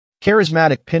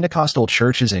Charismatic Pentecostal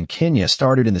churches in Kenya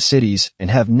started in the cities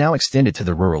and have now extended to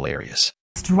the rural areas.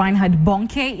 Reinhard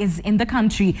Bonnke is in the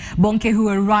country. Bonnke, who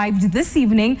arrived this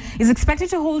evening, is expected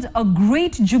to hold a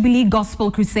great Jubilee Gospel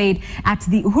Crusade at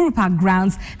the Uhuru Park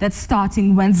grounds that's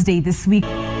starting Wednesday this week.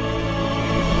 I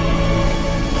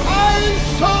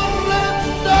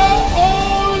surrender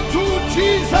all to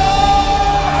Jesus!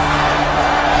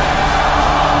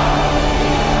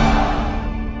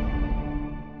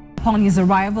 Upon his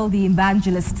arrival, the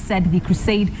evangelist said the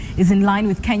crusade is in line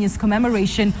with Kenya's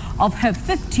commemoration of her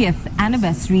 50th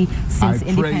anniversary since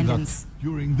independence. I pray that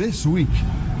during this week,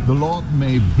 the Lord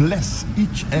may bless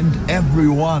each and every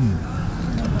one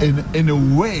in a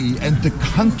way, and the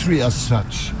country as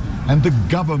such, and the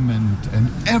government and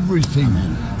everything.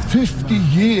 50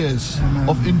 years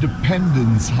of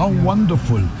independence, how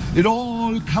wonderful. It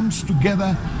all comes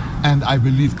together. And I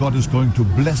believe God is going to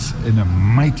bless in a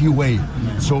mighty way.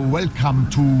 So welcome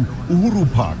to Uhuru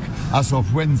Park as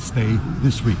of Wednesday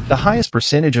this week. The highest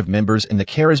percentage of members in the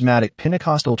charismatic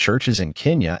Pentecostal churches in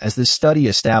Kenya, as this study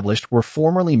established, were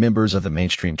formerly members of the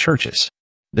mainstream churches.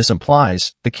 This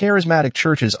implies the charismatic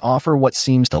churches offer what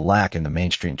seems to lack in the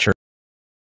mainstream church.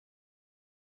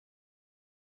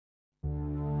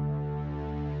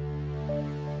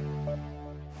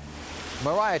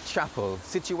 Moriah Chapel,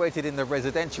 situated in the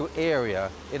residential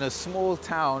area in a small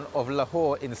town of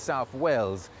Lahore in South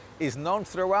Wales, is known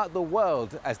throughout the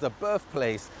world as the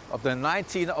birthplace of the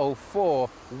 1904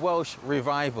 Welsh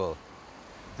revival.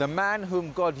 The man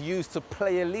whom God used to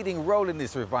play a leading role in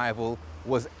this revival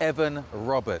was Evan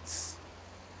Roberts.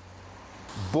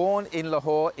 Born in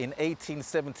Lahore in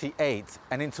 1878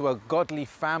 and into a godly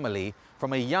family,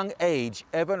 from a young age,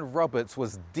 Evan Roberts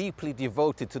was deeply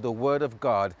devoted to the Word of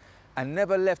God and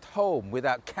never left home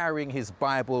without carrying his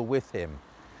Bible with him.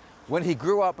 When he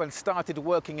grew up and started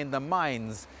working in the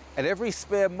mines, at every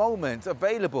spare moment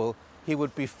available, he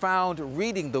would be found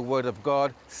reading the Word of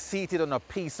God, seated on a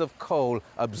piece of coal,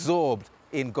 absorbed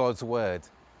in God's Word.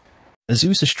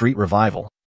 Azusa Street Revival.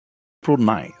 April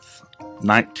 9th,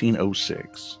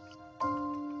 1906.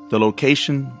 The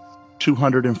location,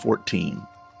 214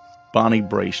 Bonnie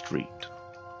Bray Street.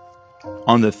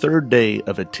 On the third day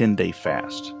of a 10-day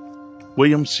fast,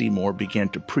 William Seymour began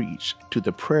to preach to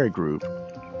the prayer group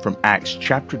from Acts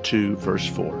chapter 2, verse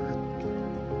 4.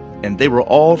 And they were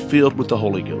all filled with the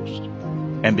Holy Ghost,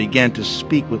 and began to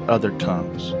speak with other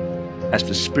tongues, as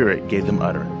the Spirit gave them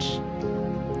utterance.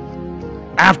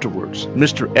 Afterwards,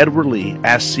 Mr. Edward Lee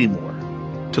asked Seymour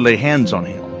to lay hands on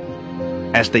him,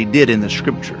 as they did in the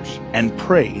Scriptures, and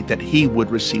pray that he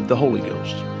would receive the Holy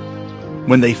Ghost.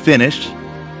 When they finished,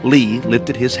 Lee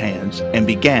lifted his hands and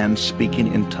began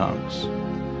speaking in tongues.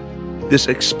 This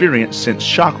experience sent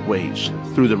shockwaves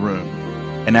through the room,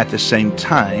 and at the same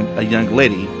time, a young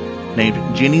lady named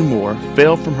Jenny Moore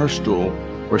fell from her stool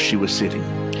where she was sitting.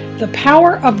 The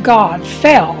power of God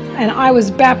fell, and I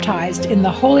was baptized in the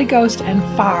Holy Ghost and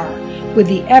fire, with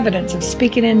the evidence of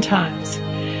speaking in tongues.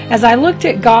 As I looked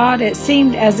at God, it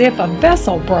seemed as if a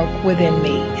vessel broke within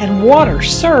me, and water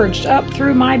surged up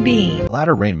through my being.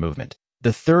 Latter Rain Movement.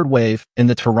 The third wave in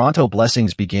the Toronto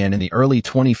Blessings began in the early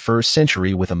 21st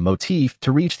century with a motif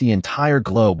to reach the entire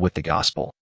globe with the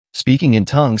gospel. Speaking in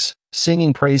tongues,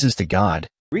 singing praises to God.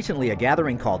 Recently, a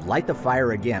gathering called Light the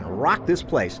Fire Again rocked this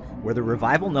place, where the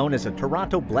revival known as the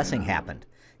Toronto Blessing happened.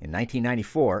 In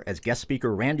 1994, as guest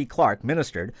speaker Randy Clark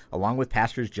ministered, along with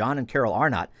pastors John and Carol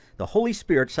Arnott, the Holy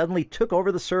Spirit suddenly took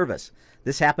over the service.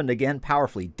 This happened again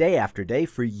powerfully, day after day,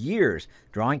 for years,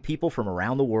 drawing people from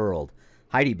around the world.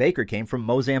 Heidi Baker came from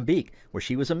Mozambique, where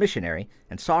she was a missionary,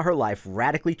 and saw her life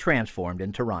radically transformed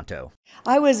in Toronto.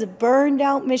 I was a burned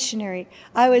out missionary.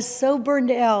 I was so burned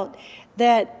out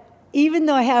that even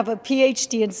though I have a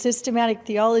PhD in systematic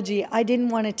theology, I didn't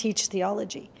want to teach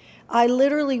theology. I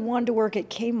literally wanted to work at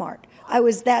Kmart. I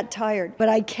was that tired. But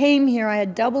I came here, I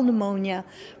had double pneumonia.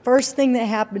 First thing that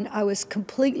happened, I was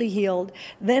completely healed.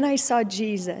 Then I saw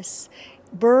Jesus,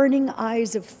 burning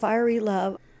eyes of fiery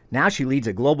love. Now she leads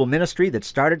a global ministry that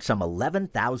started some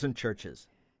 11,000 churches.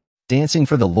 Dancing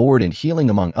for the Lord and healing,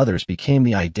 among others, became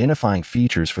the identifying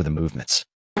features for the movements.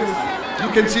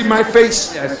 You can see my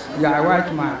face. Yes, yeah, I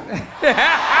white man.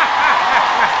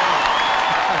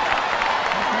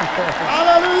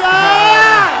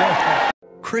 Hallelujah!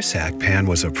 Chris Apkan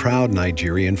was a proud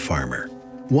Nigerian farmer.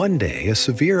 One day, a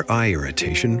severe eye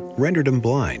irritation rendered him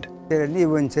blind. I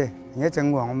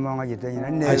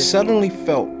suddenly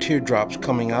felt teardrops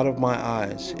coming out of my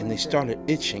eyes, and they started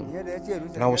itching.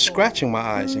 And I was scratching my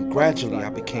eyes, and gradually I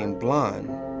became blind.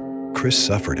 Chris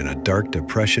suffered in a dark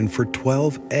depression for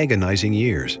 12 agonizing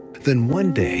years. Then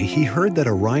one day, he heard that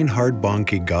a Reinhard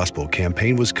Bonnke gospel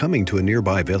campaign was coming to a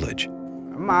nearby village.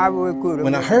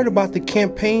 When I heard about the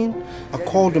campaign, I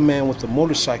called a man with a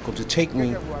motorcycle to take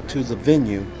me to the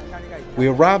venue. We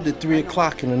arrived at 3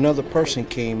 o'clock and another person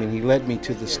came and he led me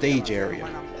to the stage area.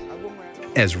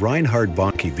 As Reinhard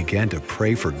Bonnke began to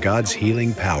pray for God's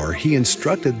healing power, he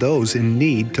instructed those in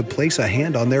need to place a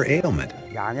hand on their ailment.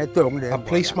 I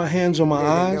placed my hands on my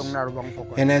eyes,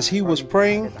 and as he was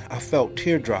praying, I felt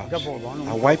teardrops.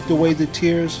 I wiped away the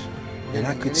tears, and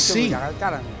I could see.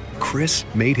 Chris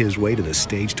made his way to the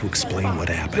stage to explain what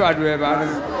happened. 12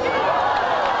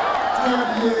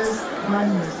 years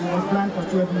blindness. He was blind for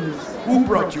 12 years. Who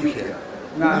brought you here?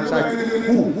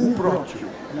 Who brought you?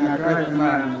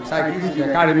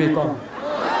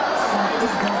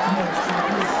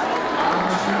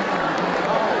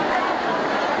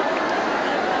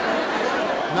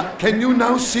 Can you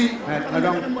now see?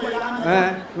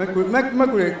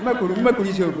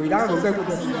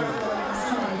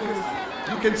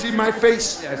 You can see my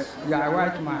face? Yes, you are a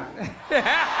white man.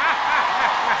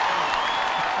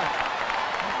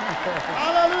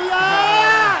 Hallelujah!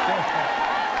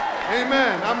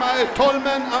 Amen. Am I a tall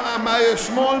man? Am I a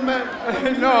small man?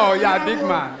 No, you are a big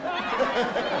man.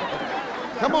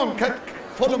 Come on,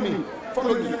 follow me.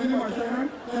 Follow me.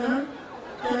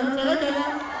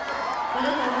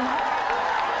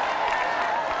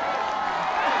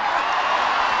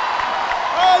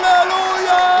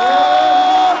 Hallelujah!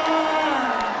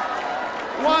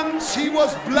 Once he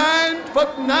was blind,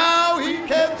 but now he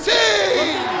can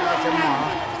see.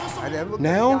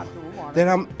 Now that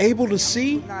I'm able to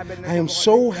see, I am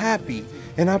so happy,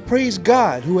 and I praise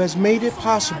God who has made it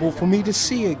possible for me to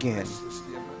see again.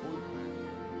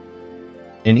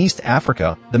 In East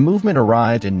Africa, the movement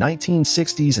arrived in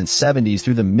 1960s and 70s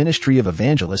through the ministry of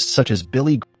evangelists such as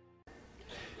Billy.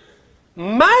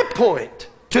 My point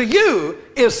to you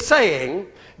is saying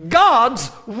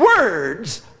God's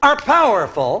words are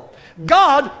powerful.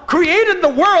 God created the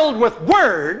world with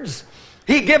words.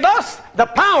 He gave us the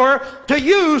power to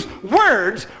use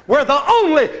words. We're the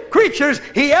only creatures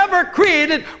He ever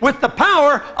created with the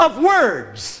power of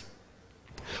words.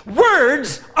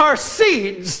 Words are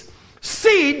seeds.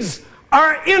 Seeds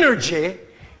are energy.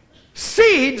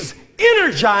 Seeds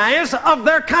energize of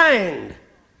their kind.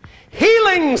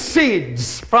 Healing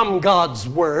seeds from God's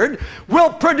Word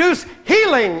will produce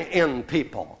healing in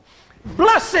people.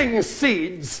 Blessing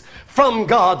seeds from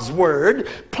God's Word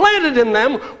planted in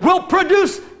them will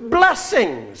produce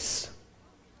blessings.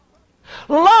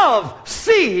 Love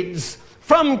seeds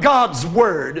from God's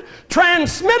Word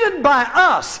transmitted by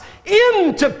us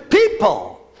into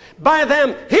people, by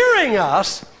them hearing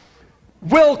us,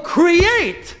 will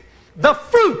create the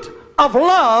fruit of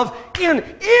love in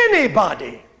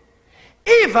anybody,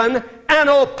 even an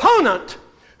opponent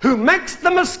who makes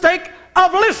the mistake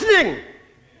of listening.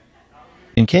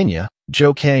 In Kenya,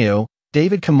 Joe Kayo,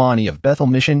 David Kimani of Bethel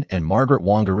Mission, and Margaret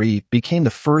Wangari became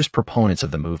the first proponents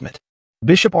of the movement.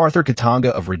 Bishop Arthur Katanga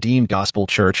of Redeemed Gospel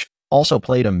Church also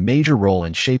played a major role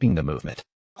in shaping the movement.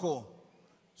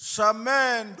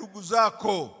 Samee ndugu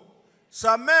zako,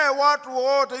 samee watu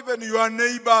wote, even your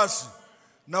neighbors.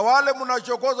 Na wale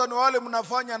mnachokoza ni wale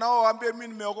mnafanya nao waambie mimi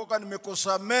nimeokoka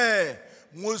nimekosamee.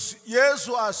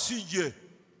 Yesu asije.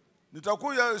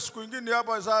 Nitakuja siku nyingine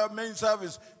hapa za main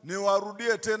service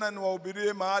niwarudie tena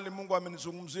niwahubirie mahali Mungu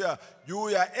amenizungumzia juu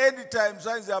ya end time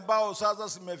signs ambao sasa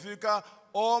zimefika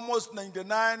almost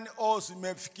 99 au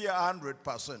zimefikia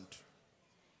 100%.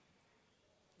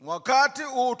 Wakati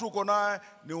huu tuko naye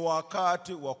ni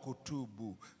wakati wa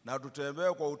kutubu na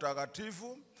tutembee kwa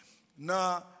utakatifu.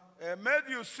 Na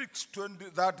Matthew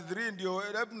 6:33 ndio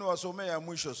hebu niwasomee ya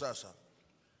mwisho sasa.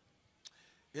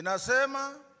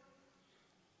 Inasema,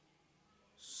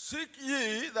 seek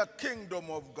ye the kingdom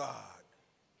of God.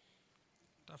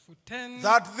 Tafuteni.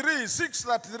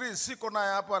 6:33 siko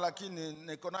naye hapa lakini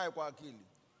niko naye kwa akili.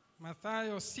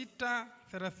 Mathayo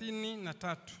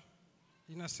 6:33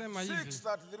 inasema hivi.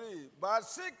 6:33, but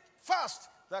seek first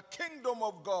the kingdom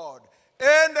of God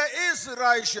and His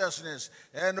righteousness,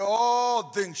 and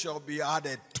all things shall be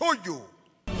added to you.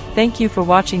 Thank you for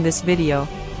watching this video.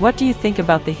 What do you think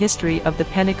about the history of the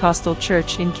Pentecostal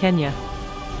Church in Kenya?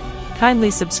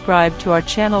 Kindly subscribe to our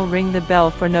channel, ring the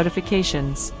bell for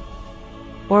notifications,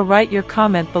 or write your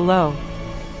comment below.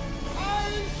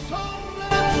 I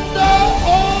surrender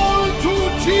all to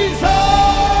Jesus.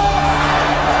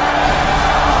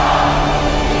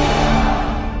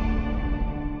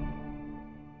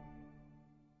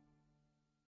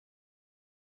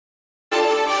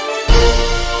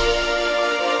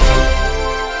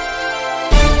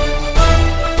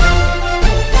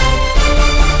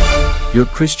 your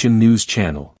Christian news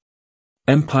channel.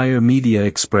 Empire Media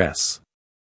Express.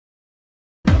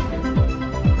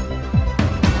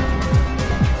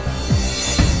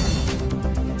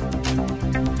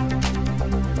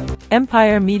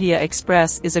 Empire Media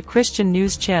Express is a Christian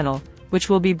news channel, which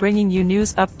will be bringing you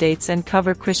news updates and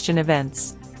cover Christian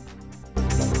events.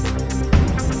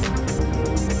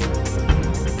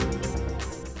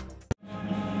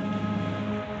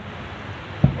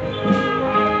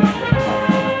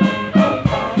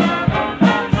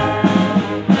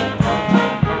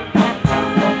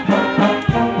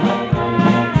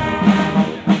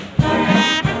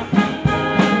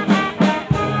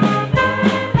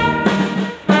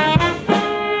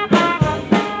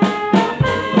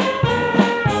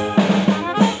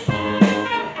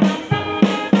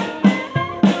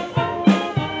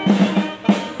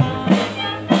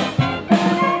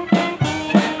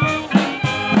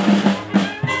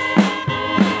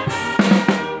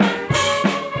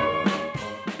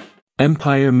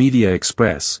 Empire Media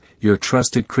Express, your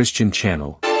trusted Christian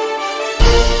channel.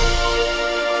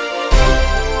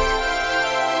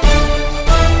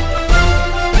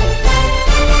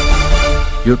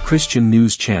 Your Christian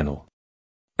news channel.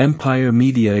 Empire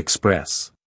Media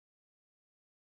Express.